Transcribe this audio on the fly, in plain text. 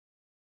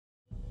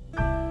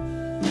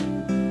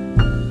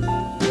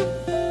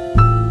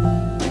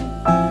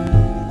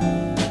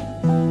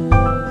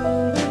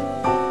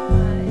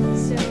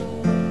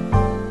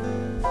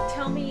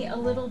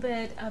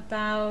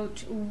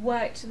about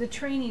what the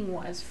training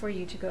was for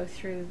you to go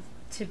through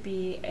to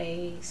be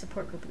a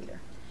support group leader.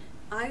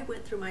 I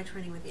went through my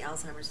training with the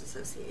Alzheimer's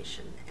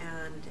Association,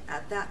 and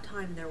at that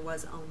time there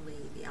was only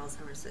the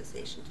Alzheimer's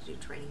Association to do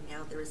training.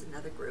 Now there is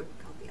another group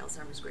called the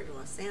Alzheimer's Greater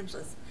Los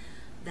Angeles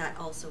that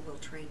also will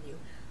train you.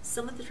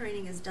 Some of the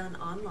training is done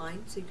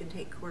online, so you can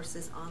take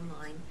courses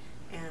online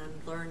and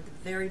learn the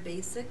very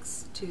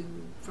basics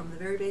from the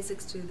very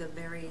basics to the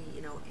very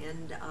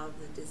end of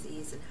the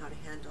disease and how to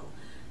handle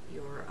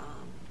your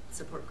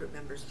support group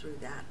members through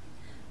that.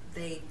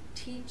 They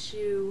teach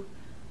you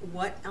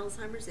what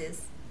Alzheimer's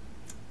is,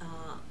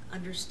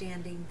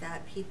 understanding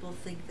that people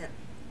think that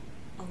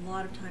a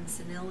lot of times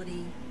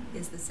senility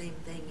is the same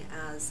thing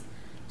as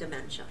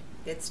dementia.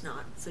 It's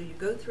not. So you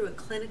go through a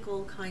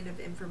clinical kind of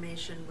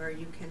information where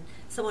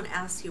someone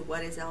asks you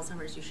what is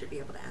Alzheimer's, you should be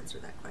able to answer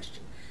that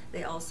question.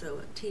 They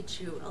also teach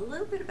you a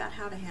little bit about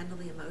how to handle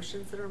the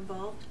emotions that are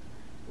involved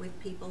with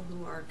people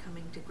who are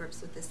coming to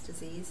grips with this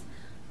disease.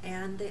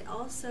 And they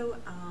also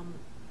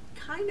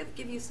kind of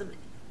give you some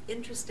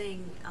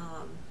interesting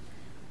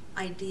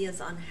ideas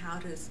on how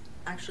to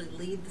actually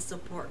lead the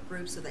support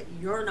group so that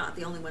you're not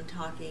the only one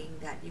talking,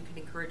 that you can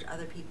encourage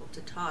other people to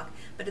talk,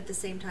 but at the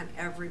same time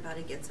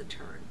everybody gets a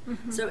turn.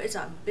 So it's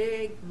a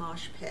big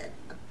mosh pit,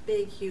 a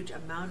big huge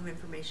amount of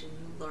information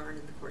you learn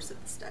in the course of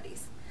the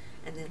studies,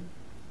 and then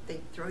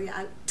they throw you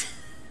out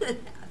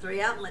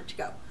and let you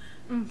go.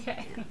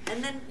 Okay. Yeah.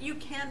 And then you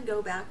can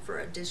go back for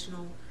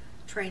additional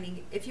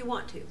training if you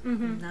want to.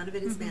 None of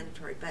it is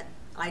mandatory, but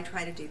I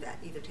try to do that,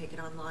 either take it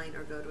online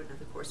or go to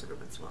another course every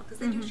once in a while, because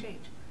they do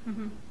change.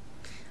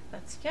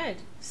 That's good.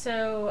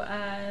 So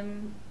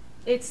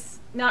it's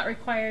not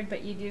required,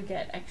 but you do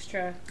get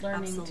extra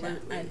learning. Absolutely.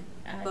 To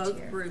add Both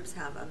to your groups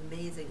have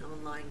amazing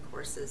online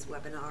courses,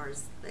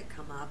 webinars that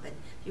come up, and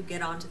you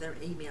get onto their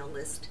email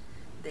list,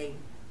 they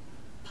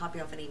pop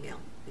you off an email.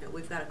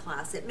 We've got a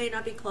class. It may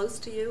not be close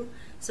to you,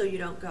 so you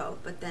don't go,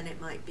 but then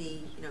it might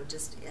be,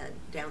 just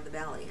down the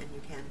valley, and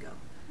you can go.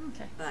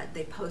 Okay. But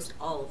they post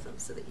all of them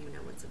so that you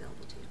know what's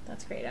available to you.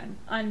 That's great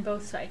on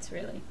both sides,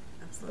 really.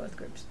 Absolutely. Both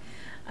groups.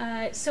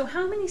 So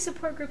how many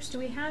support groups do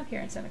we have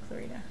here in Santa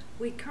Clarita?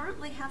 We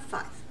currently have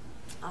 5.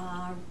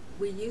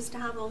 We used to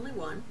have only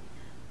 1,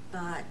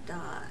 but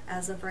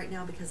as of right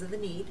now, because of the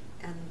need,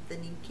 and the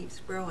need keeps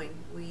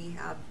growing, we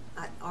have,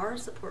 at our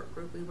support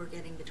group, we were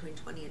getting between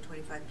 20 and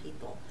 25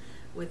 people,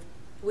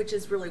 which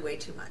is really way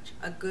too much.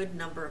 A good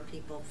number of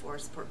people for a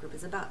support group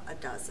is about a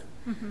dozen.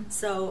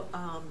 So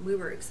we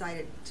were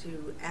excited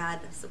to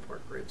add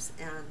support groups,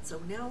 and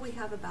so now we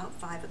have about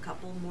 5, a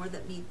couple more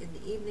that meet in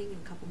the evening and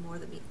a couple more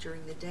that meet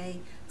during the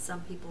day.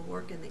 Some people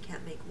work and they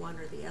can't make one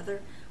or the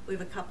other. We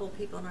have a couple of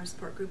people in our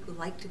support group who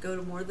like to go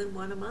to more than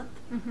one a month,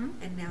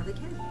 and now they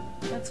can.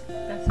 That's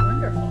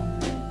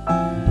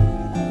wonderful.